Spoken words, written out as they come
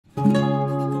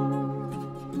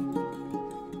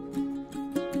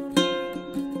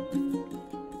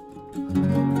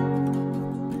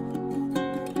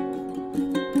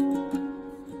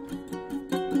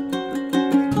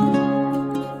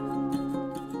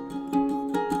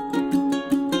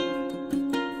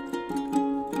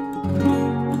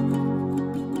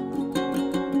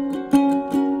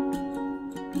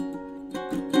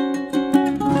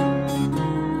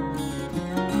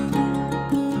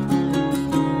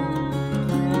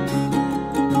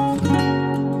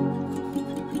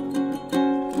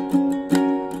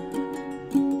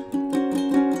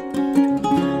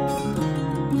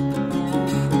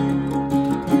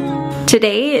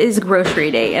Today is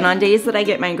grocery day, and on days that I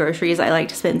get my groceries, I like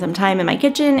to spend some time in my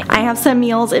kitchen. I have some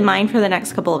meals in mind for the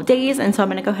next couple of days, and so I'm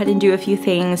gonna go ahead and do a few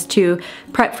things to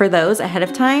prep for those ahead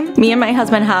of time. Me and my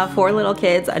husband have 4 little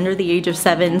kids under the age of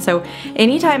 7, so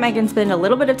anytime I can spend a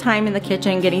little bit of time in the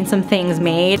kitchen getting some things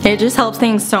made, it just helps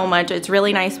things so much. It's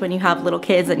really nice when you have little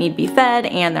kids that need to be fed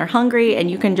and they're hungry, and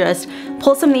you can just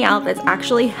pull something out that's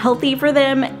actually healthy for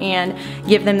them and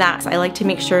give them that. So I like to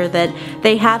make sure that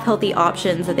they have healthy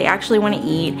options that they actually want to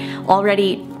eat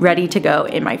already ready to go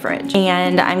in my fridge.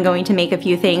 And I'm going to make a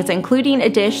few things, including a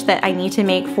dish that I need to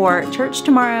make for church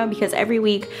tomorrow, because every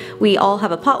week we all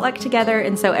have a potluck together,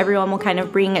 and so everyone will kind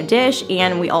of bring a dish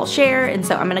and we all share. And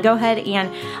so I'm gonna go ahead and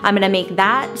I'm gonna make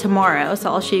that tomorrow, so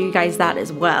I'll show you guys that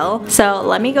as well. So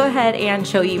let me go ahead and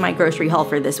show you my grocery haul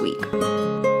for this week.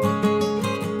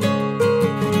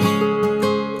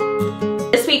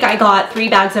 This week I got 3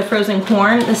 bags of frozen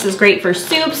corn. This is great for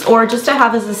soups or just to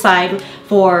have as a side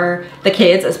for the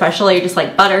kids, especially just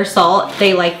like butter, salt.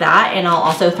 They like that, and I'll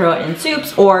also throw it in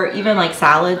soups or even like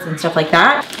salads and stuff like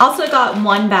that. Also got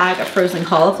 1 bag of frozen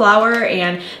cauliflower,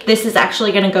 and this is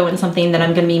actually gonna go in something that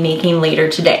I'm gonna be making later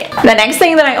today. The next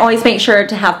thing that I always make sure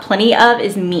to have plenty of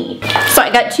is meat. So I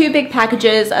got 2 big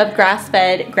packages of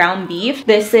grass-fed ground beef.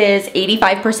 This is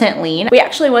 85% lean. We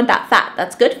actually want that fat.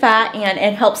 That's good fat, and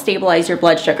it helps stabilize your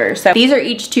blood sugar. So these are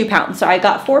each 2 pounds. So I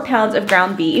got 4 pounds of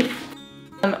ground beef.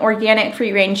 Organic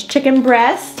free-range chicken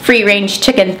breast, free-range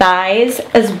chicken thighs,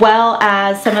 as well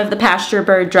as some of the pasture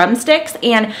bird drumsticks.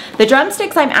 And the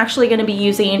drumsticks I'm actually going to be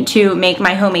using to make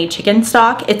my homemade chicken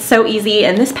stock. It's so easy,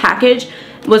 and this package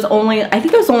was only, I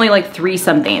think it was only like 3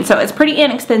 something, so it's pretty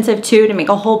inexpensive too to make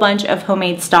a whole bunch of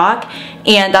homemade stock,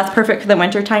 and that's perfect for the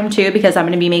winter time too, because I'm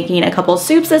going to be making a couple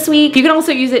soups this week. You can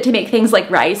also use it to make things like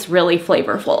rice really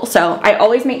flavorful, so I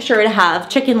always make sure to have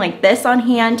chicken like this on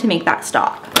hand to make that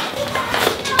stock.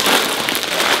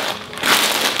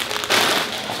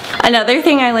 Another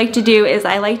thing I like to do is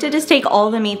I like to just take all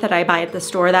the meat that I buy at the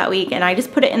store that week and I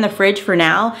just put it in the fridge for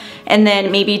now, and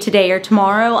then maybe today or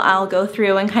tomorrow I'll go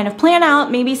through and kind of plan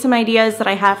out maybe some ideas that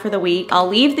I have for the week. I'll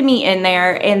leave the meat in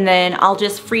there, and then I'll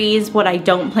just freeze what I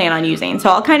don't plan on using.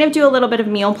 So I'll kind of do a little bit of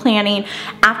meal planning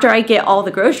after I get all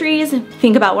the groceries,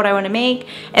 think about what I want to make,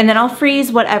 and then I'll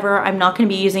freeze whatever I'm not going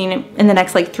to be using in the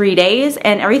next like 3 days,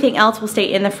 and everything else will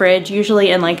stay in the fridge, usually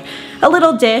in like a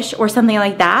little dish or something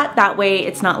like that. That way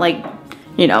it's not like,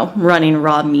 you know, running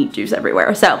raw meat juice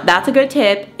everywhere. So that's a good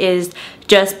tip, is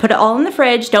just put it all in the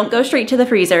fridge. Don't go straight to the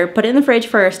freezer. Put it in the fridge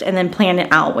first and then plan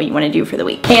it out what you want to do for the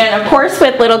week. And of course,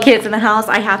 with little kids in the house,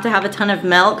 I have to have a ton of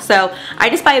milk. So I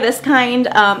just buy this kind.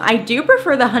 I do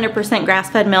prefer the 100%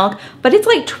 grass-fed milk, but it's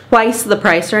like twice the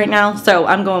price right now. So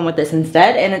I'm going with this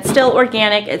instead. And it's still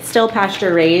organic. It's still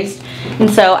pasture raised. And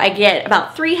so I get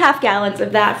about 3 half gallons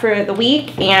of that for the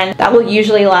week, and that will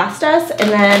usually last us. And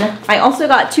then I also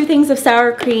got 2 things of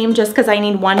sour cream just because I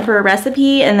need 1 for a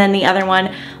recipe, and then the other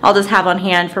one I'll just have on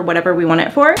hand for whatever we want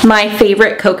it for. My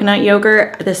favorite coconut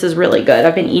yogurt. This is really good.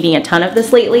 I've been eating a ton of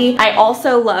this lately. I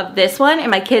also love this one,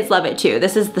 and my kids love it too.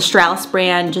 This is the Strauss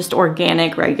brand, just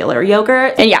organic regular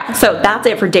yogurt. And yeah, so that's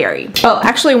it for dairy. Oh,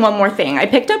 actually one more thing. I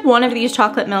picked up one of these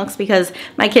chocolate milks because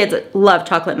my kids love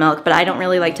chocolate milk, but I don't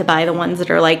really like to buy the ones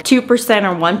that are like 2%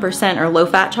 or 1% or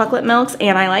low-fat chocolate milks.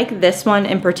 And I like this one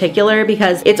in particular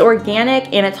because it's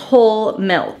organic and it's whole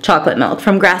milk, chocolate milk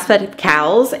from grass-fed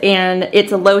cows, and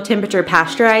it's a low temperature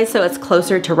pasteurized, so it's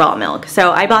closer to raw milk.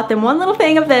 So I bought them 1 little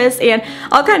thing of this, and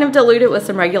I'll kind of dilute it with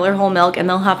some regular whole milk, and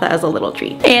they'll have that as a little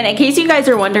treat. And in case you guys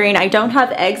are wondering, I don't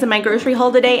have eggs in my grocery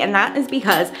haul today, and that is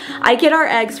because I get our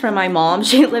eggs from my mom.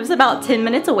 She lives about 10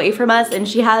 minutes away from us, and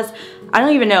she has, I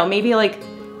don't even know, maybe like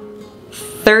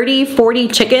 30, 40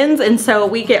 chickens, and so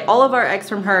we get all of our eggs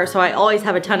from her, so I always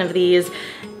have a ton of these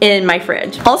in my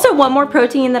fridge. Also, one more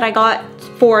protein that I got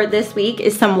for this week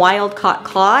is some wild caught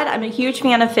cod. I'm a huge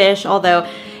fan of fish, although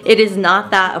it is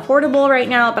not that affordable right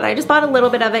now, but I just bought a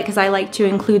little bit of it because I like to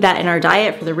include that in our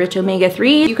diet for the rich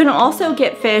omega-3. You can also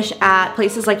get fish at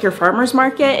places like your farmer's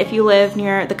market if you live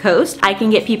near the coast. I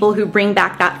can get people who bring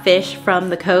back that fish from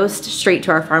the coast straight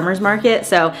to our farmer's market,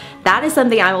 so that is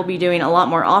something I will be doing a lot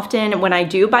more often when I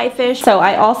do buy fish. So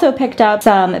I also picked up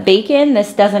some bacon.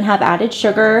 This doesn't have added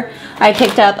sugar. I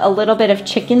picked up a little bit of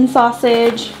chicken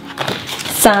sausage,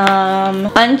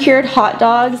 some uncured hot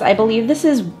dogs. I believe this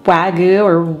is Wagyu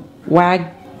or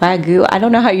Wagyu. I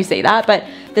don't know how you say that, but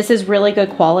this is really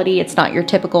good quality. It's not your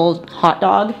typical hot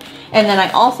dog. And then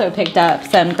I also picked up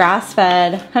some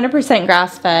grass-fed, 100%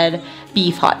 grass-fed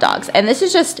beef hot dogs. And this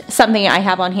is just something I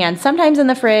have on hand sometimes in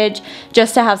the fridge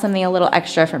just to have something a little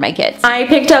extra for my kids. I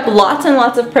picked up lots and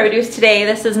lots of produce today.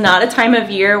 This is not a time of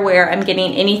year where I'm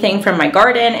getting anything from my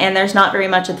garden, and there's not very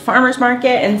much at the farmer's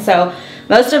market, and so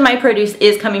most of my produce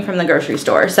is coming from the grocery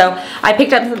store. So I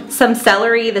picked up some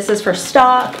celery. This is for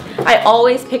stock. I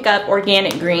always pick up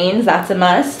organic greens. That's a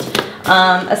must.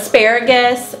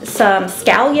 Asparagus, some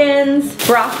scallions,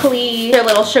 broccoli, their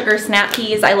little sugar snap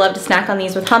peas. I love to snack on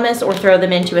these with hummus or throw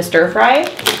them into a stir fry.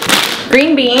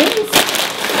 Green beans.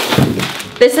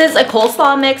 This is a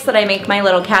coleslaw mix that I make my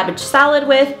little cabbage salad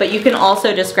with, but you can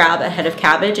also just grab a head of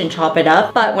cabbage and chop it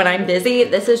up. But when I'm busy,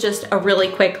 this is just a really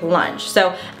quick lunch.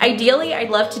 So ideally,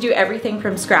 I'd love to do everything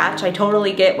from scratch. I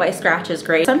totally get why scratch is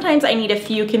great. Sometimes I need a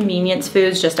few convenience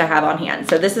foods just to have on hand.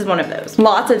 So this is one of those.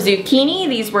 Lots of zucchini.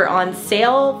 These were on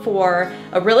sale for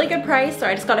a really good price, so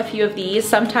I just got a few of these.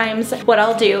 Sometimes what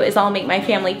I'll do is I'll make my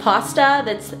family pasta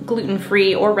that's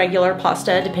gluten-free or regular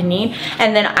pasta, depending,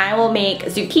 and then I will make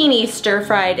zucchini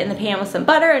stir-fried in the pan with some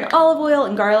butter and olive oil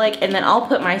and garlic, and then I'll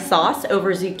put my sauce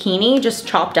over zucchini, just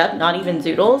chopped up, not even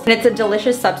zoodles, and it's a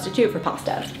delicious substitute for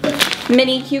pasta.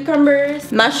 Mini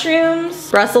cucumbers, mushrooms,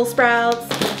 Brussels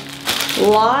sprouts,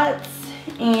 lots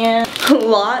and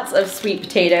lots of sweet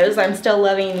potatoes. I'm still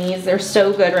loving these. They're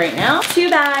so good right now. 2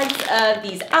 bags of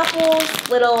these apples,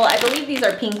 I believe these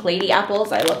are pink lady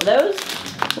apples. I love those.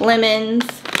 Lemons.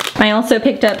 I also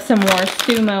picked up some more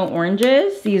sumo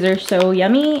oranges. These are so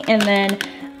yummy. And then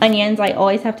onions. I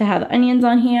always have to have onions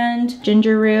on hand.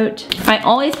 Ginger root. I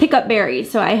always pick up berries.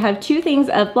 So I have 2 things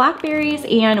of blackberries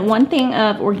and 1 thing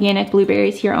of organic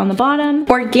blueberries here on the bottom.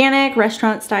 Organic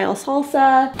restaurant style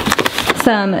salsa.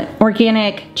 Some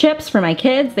organic chips for my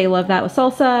kids. They love that with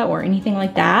salsa or anything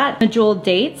like that. Bejeweled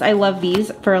dates. I love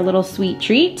these for a little sweet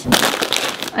treat.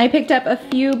 I picked up a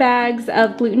few bags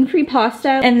of gluten-free pasta,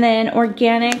 and then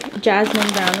organic jasmine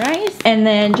brown rice, and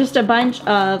then just a bunch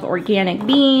of organic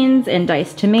beans and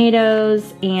diced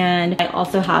tomatoes, and I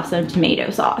also have some tomato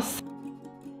sauce.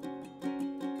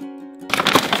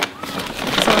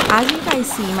 As you guys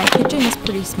see, my kitchen is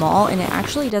pretty small and it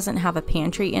actually doesn't have a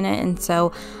pantry in it, and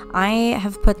so I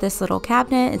have put this little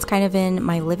cabinet. It's kind of in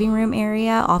my living room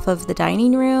area off of the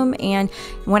dining room, and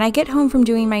when I get home from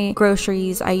doing my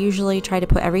groceries, I usually try to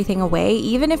put everything away.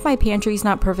 Even if my pantry's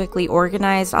not perfectly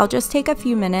organized, I'll just take a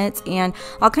few minutes and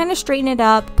I'll kind of straighten it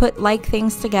up, put like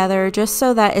things together just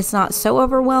so that it's not so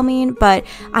overwhelming. But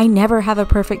I never have a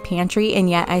perfect pantry, and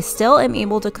yet I still am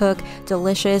able to cook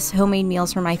delicious homemade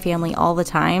meals for my family all the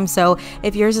time. So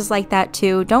if yours is like that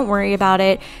too, don't worry about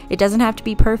it. It doesn't have to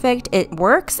be perfect. It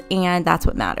works, and that's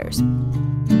what matters.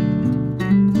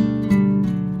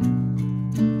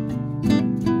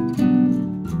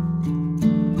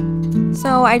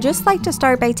 So I just like to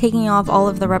start by taking off all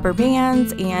of the rubber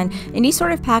bands and any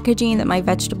sort of packaging that my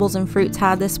vegetables and fruits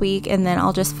had this week, and then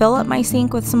I'll just fill up my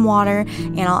sink with some water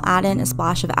and I'll add in a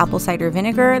splash of apple cider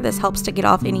vinegar. This helps to get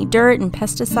off any dirt and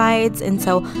pesticides, and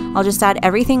so I'll just add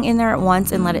everything in there at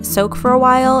once and let it soak for a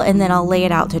while, and then I'll lay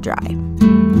it out to dry.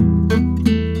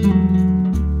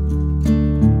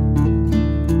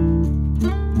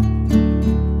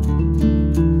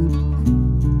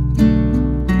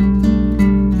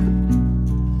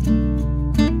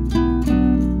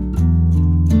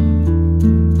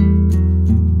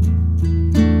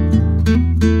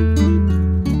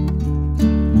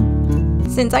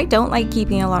 Since I don't like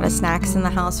keeping a lot of snacks in the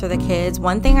house for the kids,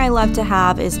 one thing I love to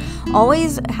have is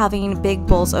always having big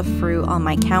bowls of fruit on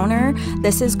my counter.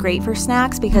 This is great for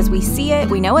snacks because we see it,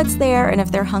 we know it's there, and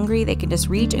if they're hungry, they can just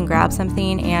reach and grab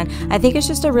something, and I think it's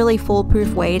just a really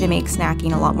foolproof way to make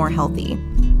snacking a lot more healthy.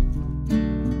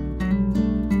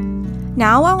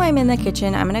 Now while I'm in the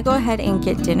kitchen, I'm gonna go ahead and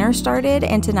get dinner started,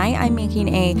 and tonight I'm making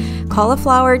a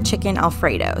cauliflower chicken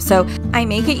Alfredo. So I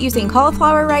make it using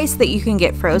cauliflower rice that you can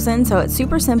get frozen, so it's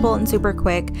super simple and super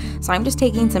quick. So I'm just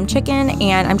taking some chicken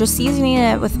and I'm just seasoning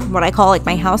it with what I call like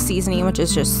my house seasoning, which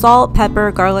is just salt,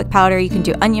 pepper, garlic powder. You can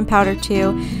do onion powder too.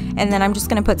 And then I'm just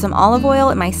gonna put some olive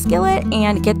oil in my skillet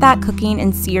and get that cooking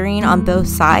and searing on both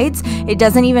sides. It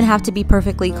doesn't even have to be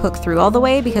perfectly cooked through all the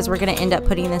way because we're gonna end up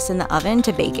putting this in the oven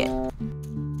to bake it.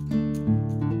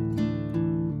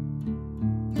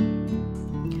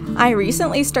 I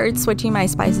recently started switching my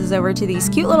spices over to these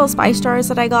cute little spice jars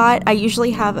that I got. I usually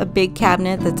have a big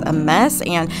cabinet that's a mess,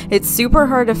 and it's super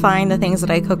hard to find the things that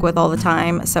I cook with all the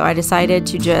time, so I decided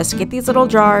to just get these little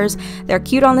jars. They're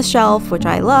cute on the shelf, which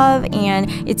I love, and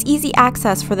it's easy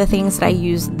access for the things that I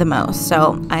use the most.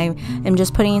 So I am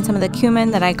just putting in some of the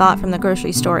cumin that I got from the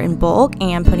grocery store in bulk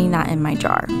and putting that in my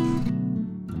jar.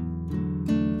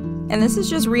 And this is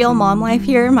just real mom life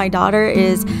here. My daughter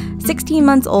is 16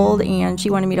 months old and she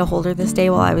wanted me to hold her this day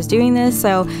while I was doing this.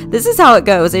 So this is how it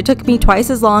goes. It took me twice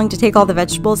as long to take all the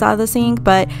vegetables out of the sink,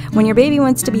 but when your baby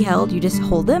wants to be held, you just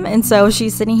hold them. And so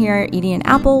she's sitting here eating an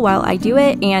apple while I do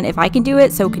it. And if I can do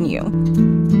it, so can you.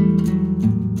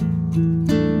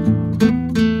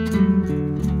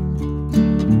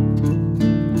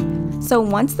 So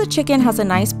once the chicken has a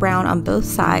nice brown on both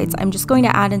sides, I'm just going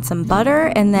to add in some butter,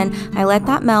 and then I let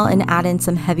that melt and add in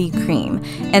some heavy cream.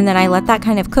 And then I let that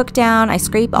kind of cook down. I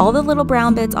scrape all the little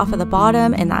brown bits off of the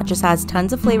bottom, and that just adds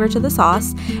tons of flavor to the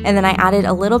sauce. And then I added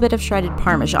a little bit of shredded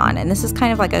Parmesan, and this is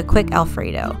kind of like a quick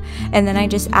Alfredo. And then I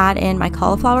just add in my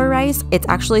cauliflower rice. It's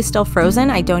actually still frozen.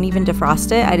 I don't even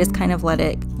defrost it. I just kind of let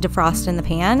it defrost in the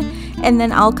pan. And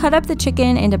then I'll cut up the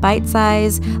chicken into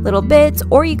bite-sized little bits,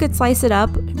 or you could slice it up,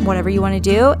 whatever you want to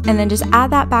do, and then just add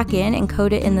that back in and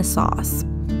coat it in the sauce.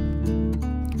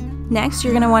 Next,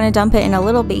 you're going to want to dump it in a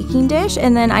little baking dish,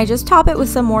 and then I just top it with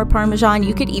some more Parmesan.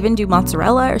 You could even do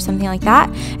mozzarella or something like that.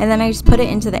 And then I just put it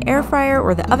into the air fryer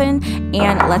or the oven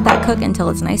and let that cook until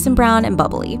it's nice and brown and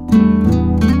bubbly.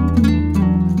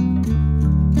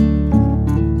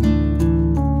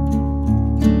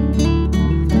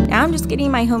 Now I'm just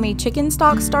getting my homemade chicken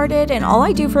stock started, and all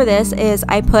I do for this is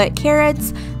I put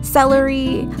carrots,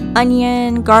 celery,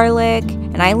 onion, garlic,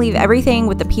 and I leave everything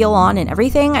with the peel on and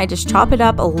everything. I just chop it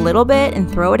up a little bit and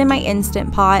throw it in my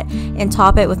Instant Pot and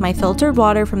top it with my filtered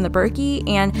water from the Berkey,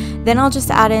 and then I'll just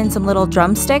add in some little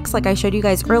drumsticks like I showed you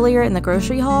guys earlier in the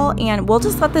grocery haul, and we'll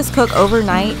just let this cook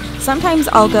overnight. Sometimes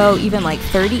I'll go even like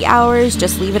 30 hours,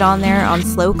 just leave it on there on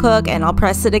slow cook, and I'll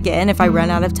press it again if I run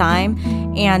out of time.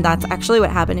 And that's actually what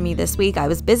happened to me this week. I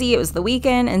was busy, it was the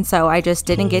weekend, and so I just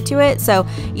didn't get to it. So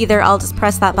either I'll just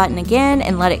press that button again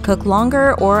and let it cook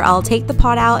longer, or I'll take the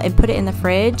pot out and put it in the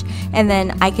fridge, and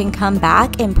then I can come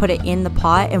back and put it in the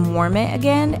pot and warm it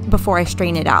again before I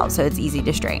strain it out, so it's easy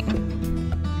to strain.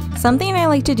 Something I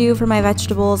like to do for my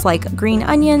vegetables like green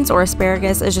onions or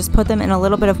asparagus is just put them in a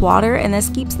little bit of water, and this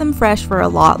keeps them fresh for a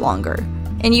lot longer.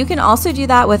 And you can also do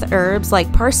that with herbs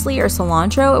like parsley or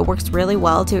cilantro. It works really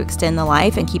well to extend the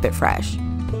life and keep it fresh.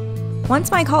 Once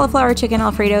my cauliflower chicken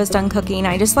Alfredo is done cooking,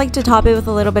 I just like to top it with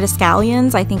a little bit of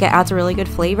scallions. I think it adds a really good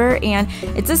flavor, and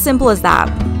it's as simple as that.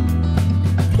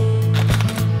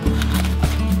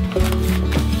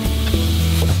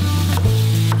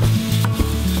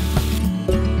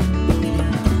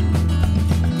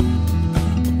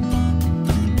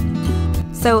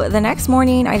 So the next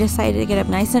morning, I decided to get up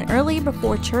nice and early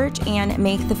before church and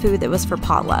make the food that was for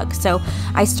potluck. So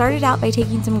I started out by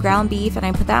taking some ground beef and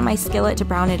I put that in my skillet to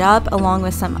brown it up, along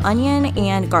with some onion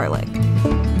and garlic.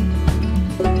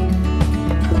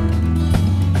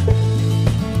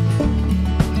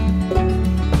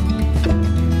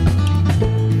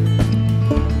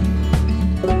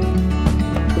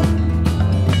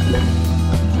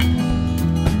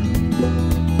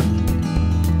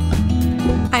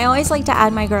 I always like to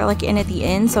add my garlic in at the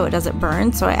end so it doesn't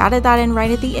burn, so I added that in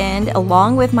right at the end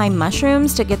along with my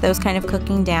mushrooms to get those kind of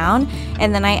cooking down,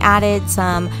 and then I added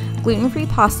some gluten-free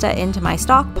pasta into my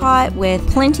stock pot with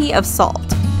plenty of salt.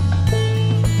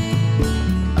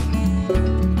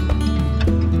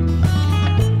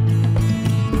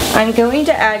 I'm going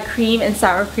to add cream and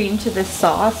sour cream to this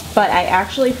sauce, but I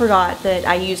actually forgot that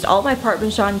I used all my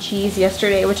Parmesan cheese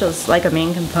yesterday, which was like a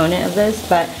main component of this,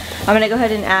 but I'm going to go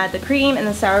ahead and add the cream and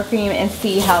the sour cream and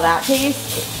see how that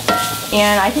tastes,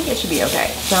 and I think it should be okay,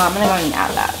 so I'm going to go ahead and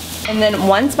add that. And then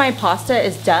once my pasta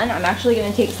is done, I'm actually going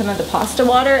to take some of the pasta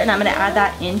water and I'm going to add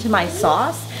that into my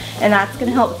sauce, and that's going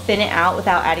to help thin it out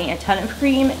without adding a ton of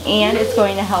cream, and it's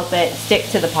going to help it stick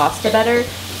to the pasta better,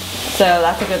 so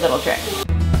that's a good little trick.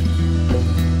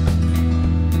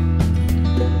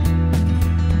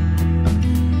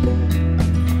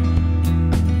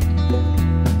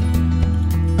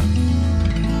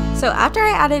 So after I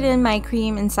added in my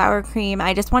cream and sour cream,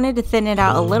 I just wanted to thin it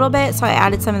out a little bit, so I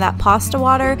added some of that pasta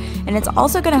water, and it's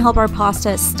also going to help our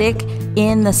pasta stick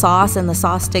in the sauce and the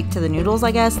sauce stick to the noodles, I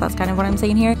guess. That's kind of what I'm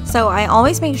saying here. So I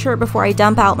always make sure before I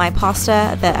dump out my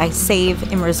pasta that I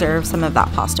save and reserve some of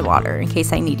that pasta water in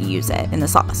case I need to use it in the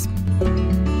sauce.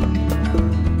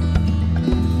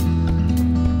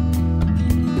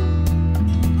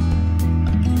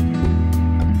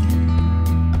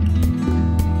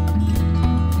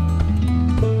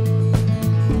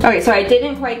 Okay, so I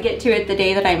didn't quite get to it the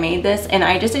day that I made this, and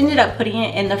I just ended up putting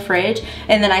it in the fridge,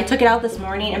 and then I took it out this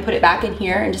morning and put it back in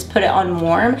here and just put it on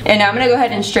warm. And now I'm gonna go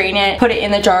ahead and strain it, put it in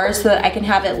the jars so that I can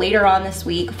have it later on this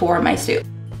week for my soup.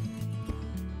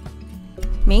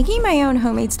 Making my own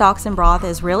homemade stocks and broth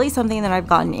is really something that I've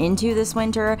gotten into this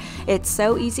winter. It's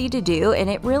so easy to do, and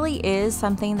it really is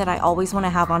something that I always want to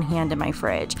have on hand in my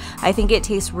fridge. I think it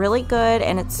tastes really good,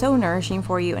 and it's so nourishing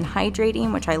for you and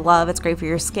hydrating, which I love. It's great for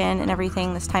your skin and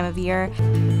everything this time of year.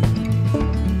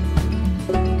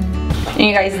 And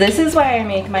you guys, this is why I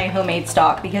make my homemade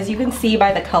stock, because you can see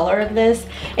by the color of this,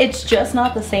 it's just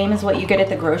not the same as what you get at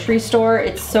the grocery store.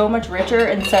 It's so much richer,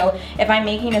 and so if I'm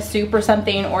making a soup or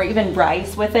something, or even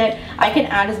rice with it, I can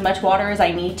add as much water as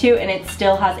I need to, and it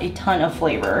still has a ton of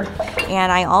flavor.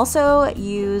 And I also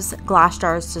use glass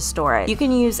jars to store it. You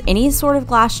can use any sort of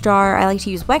glass jar. I like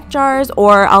to use weck jars,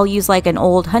 or I'll use like an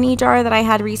old honey jar that I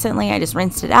had recently. I just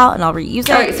rinsed it out and I'll reuse it.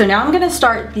 All right, so now I'm gonna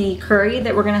start the curry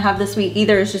that we're gonna have this week.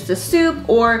 Either it's just a soup,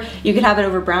 or you could have it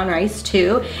over brown rice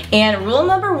too. And rule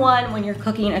number one when you're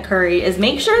cooking a curry is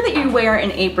make sure that you wear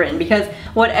an apron, because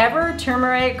whatever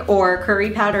turmeric or curry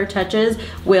powder touches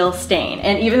will stain.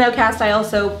 And even though cast iron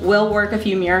soap will work a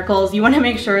few miracles, you want to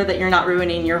make sure that you're not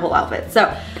ruining your whole outfit.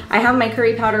 So I have my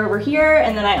curry powder over here,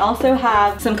 and then I also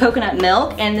have some coconut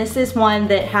milk, and this is one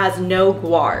that has no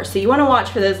guar. So you want to watch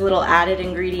for those little added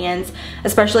ingredients,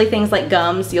 especially things like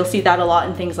gums. You'll see that a lot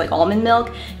in things like almond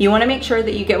milk. You want to make sure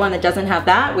that you get one that doesn't have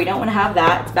that. We don't want to have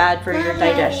that. It's bad for your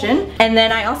digestion. And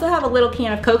then I also have a little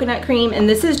can of coconut cream, and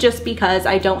this is just because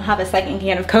I don't have a second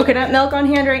can of coconut milk on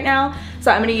hand right now. So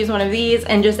I'm gonna use one of these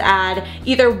and just add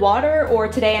either water, or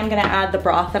today I'm gonna add the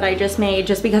broth that I just made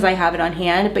just because I have it on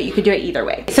hand, but you could do it either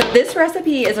way. So this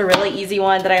recipe is a really easy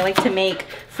one that I like to make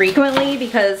frequently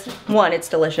because one, it's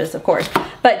delicious, of course,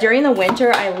 but during the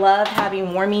winter I love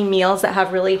having warming meals that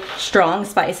have really strong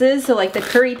spices. So like the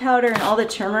curry powder and all the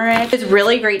turmeric is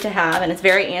really great to have, and it's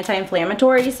very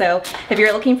anti-inflammatory. So if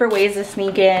you're looking for ways to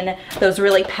sneak in those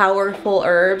really powerful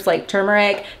herbs like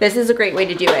turmeric, this is a great way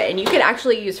to do it. And you could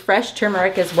actually use fresh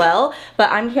turmeric as well,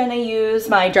 but I'm gonna use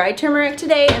my dried turmeric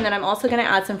today, and then I'm also gonna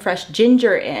add some fresh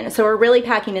ginger in. So we're really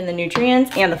packing in the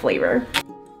nutrients and the flavor.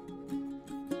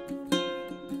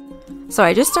 So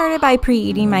I just started by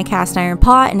preheating my cast iron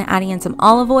pot and adding in some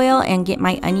olive oil and get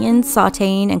my onions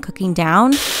sauteing and cooking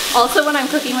down. Also, when I'm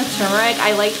cooking with turmeric,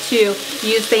 I like to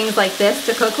use things like this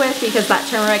to cook with, because that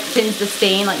turmeric tends to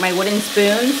stain like my wooden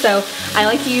spoon. So I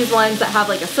like to use ones that have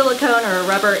like a silicone or a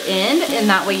rubber end, and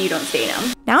that way you don't stain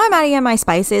them. Now I'm adding in my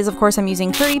spices. Of course, I'm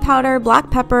using curry powder, black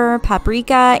pepper,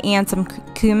 paprika, and some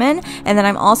cumin. And then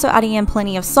I'm also adding in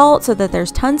plenty of salt so that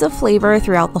there's tons of flavor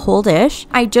throughout the whole dish.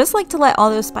 I just like to let all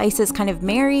those spices kind of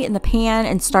marry in the pan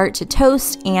and start to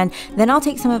toast, and then I'll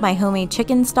take some of my homemade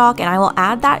chicken stock and I will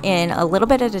add that in a little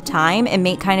bit at a time and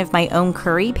make kind of my own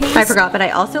curry paste. I forgot, but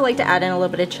I also like to add in a little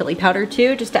bit of chili powder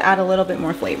too, just to add a little bit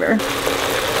more flavor.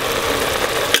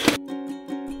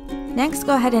 Next,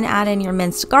 go ahead and add in your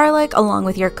minced garlic along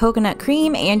with your coconut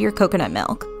cream and your coconut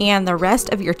milk and the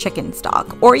rest of your chicken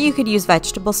stock, or you could use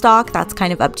vegetable stock. That's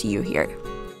kind of up to you here.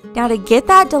 Now, to get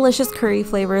that delicious curry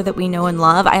flavor that we know and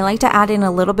love, I like to add in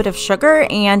a little bit of sugar,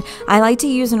 and I like to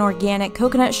use an organic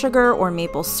coconut sugar or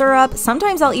maple syrup.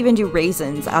 Sometimes I'll even do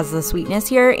raisins as the sweetness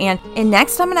here. And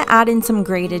next I'm going to add in some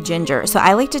grated ginger. So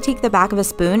I like to take the back of a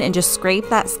spoon and just scrape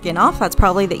that skin off. That's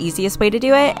probably the easiest way to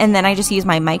do it. And then I just use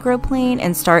my microplane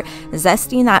and start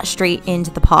zesting that straight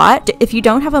into the pot. If you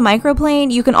don't have a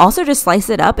microplane, you can also just slice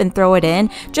it up and throw it in.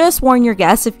 Just warn your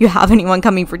guests if you have anyone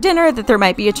coming for dinner that there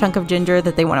might be a chunk of ginger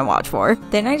that they want to watch for.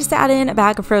 Then I just add in a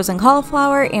bag of frozen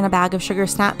cauliflower and a bag of sugar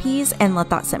snap peas and let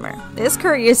that simmer. This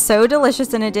curry is so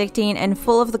delicious and addicting and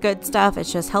full of the good stuff.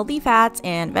 It's just healthy fats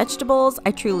and vegetables.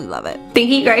 I truly love it. Thank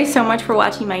you guys so much for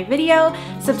watching my video.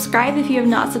 Subscribe if you have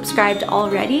not subscribed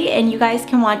already, and you guys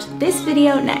can watch this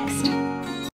video next.